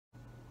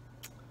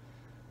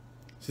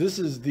So this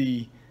is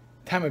the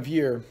time of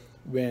year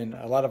when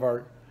a lot of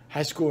our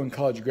high school and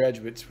college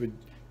graduates would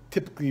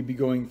typically be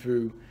going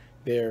through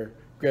their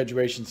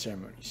graduation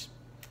ceremonies.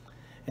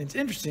 And it's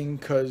interesting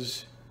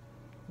because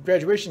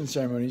graduation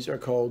ceremonies are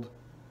called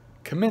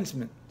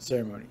commencement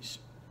ceremonies.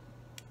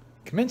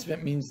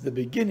 Commencement means the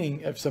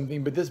beginning of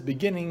something, but this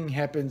beginning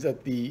happens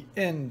at the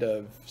end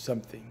of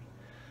something.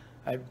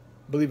 I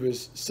believe it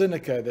was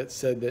Seneca that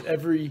said that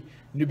every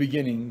new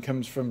beginning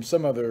comes from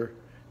some other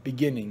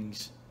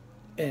beginning's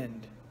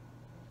end.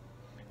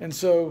 And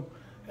so,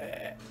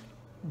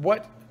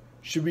 what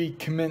should we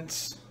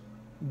commence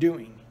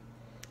doing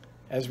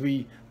as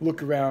we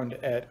look around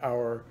at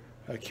our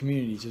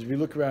communities, as we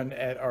look around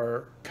at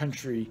our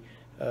country?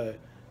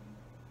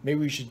 Maybe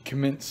we should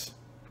commence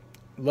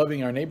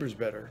loving our neighbors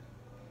better.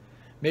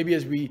 Maybe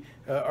as we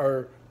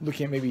are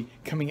looking at maybe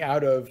coming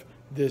out of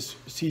this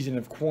season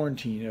of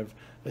quarantine, of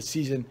a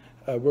season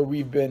where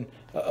we've been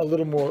a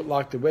little more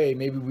locked away,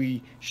 maybe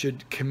we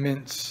should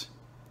commence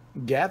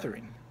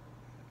gathering.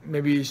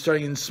 Maybe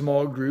starting in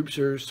small groups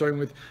or starting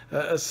with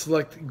a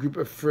select group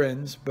of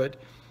friends, but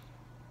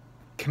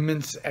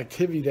commence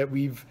activity that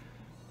we've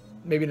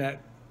maybe not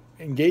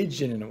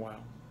engaged in a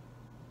while.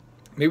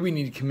 Maybe we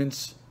need to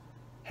commence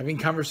having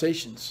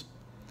conversations.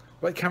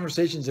 What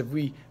conversations have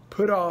we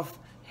put off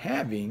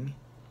having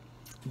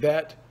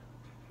that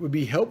would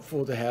be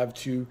helpful to have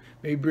to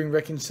maybe bring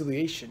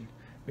reconciliation,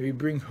 maybe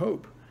bring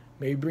hope,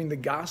 maybe bring the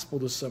gospel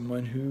to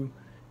someone who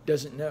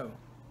doesn't know?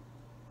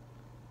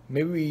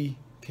 Maybe we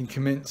can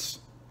commence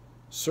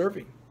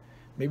serving.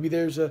 Maybe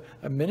there's a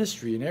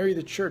ministry, an area of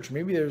the church.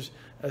 Maybe there's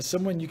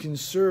someone you can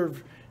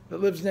serve that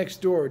lives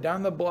next door,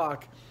 down the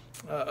block,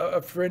 a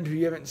friend who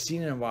you haven't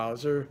seen in a while.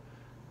 Is there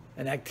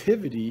an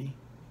activity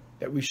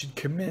that we should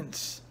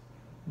commence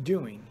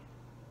doing?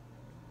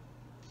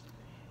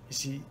 You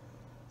see,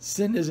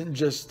 sin isn't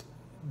just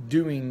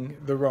doing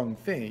the wrong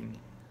thing.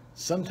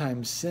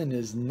 Sometimes sin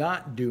is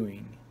not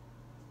doing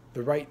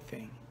the right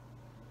thing.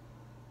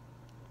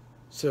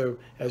 So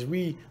as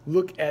we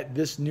look at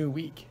this new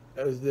week,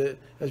 as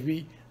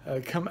we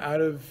come out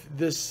of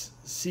this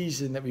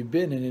season that we've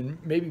been in and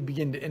maybe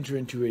begin to enter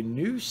into a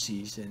new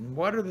season,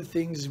 what are the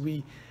things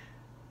we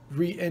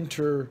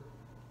re-enter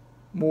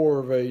more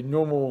of a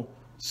normal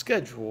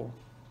schedule?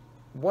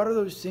 What are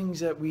those things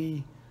that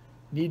we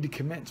need to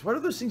commence? What are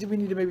those things that we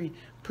need to maybe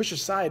push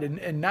aside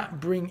and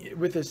not bring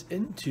with us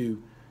into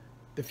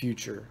the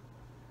future?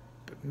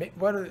 But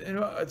what are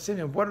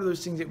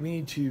those things that we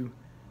need to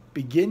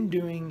begin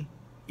doing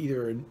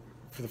either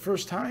for the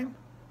first time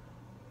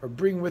or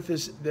bring with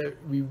us that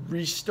we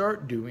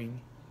restart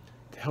doing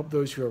to help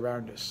those who are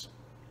around us?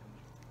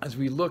 As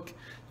we look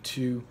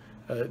to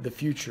the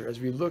future,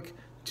 as we look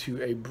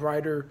to a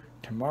brighter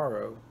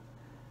tomorrow,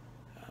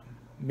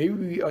 maybe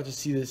we ought to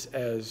see this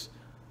as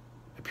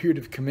a period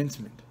of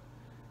commencement,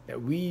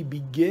 that we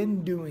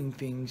begin doing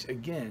things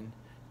again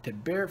to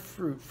bear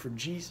fruit for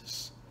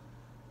Jesus,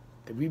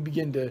 that we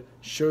begin to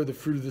show the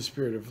fruit of the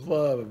Spirit of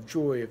love, of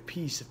joy, of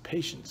peace, of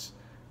patience,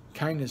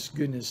 kindness,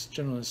 goodness,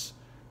 gentleness,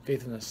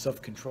 faithfulness,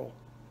 self-control,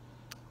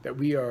 that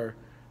we are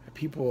a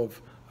people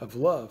of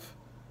love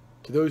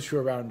to those who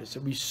are around us,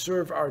 that we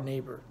serve our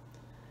neighbor,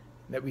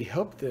 that we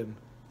help them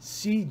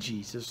see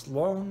Jesus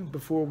long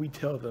before we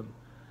tell them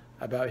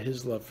about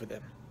his love for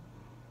them.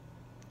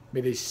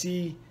 May they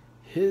see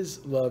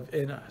his love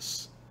in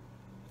us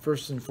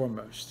first and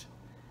foremost,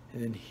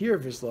 and then hear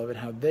of his love and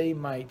how they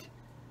might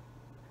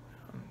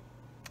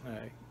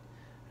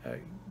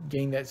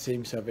gain that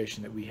same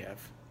salvation that we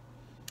have.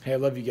 Hey, I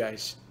love you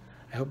guys.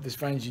 I hope this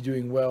finds you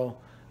doing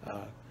well.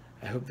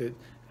 I hope that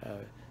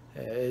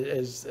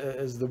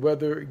as the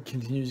weather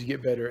continues to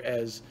get better,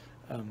 as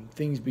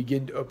things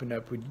begin to open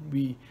up, would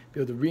we be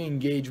able to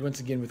re-engage once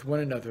again with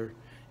one another,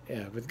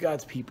 with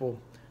God's people,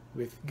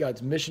 with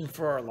God's mission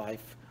for our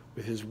life,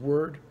 with his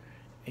word,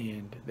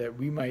 and that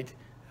we might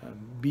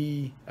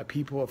be a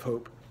people of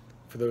hope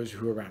for those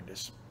who are around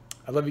us.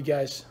 I love you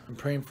guys. I'm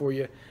praying for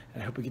you,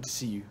 and I hope we get to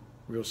see you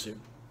real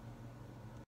soon.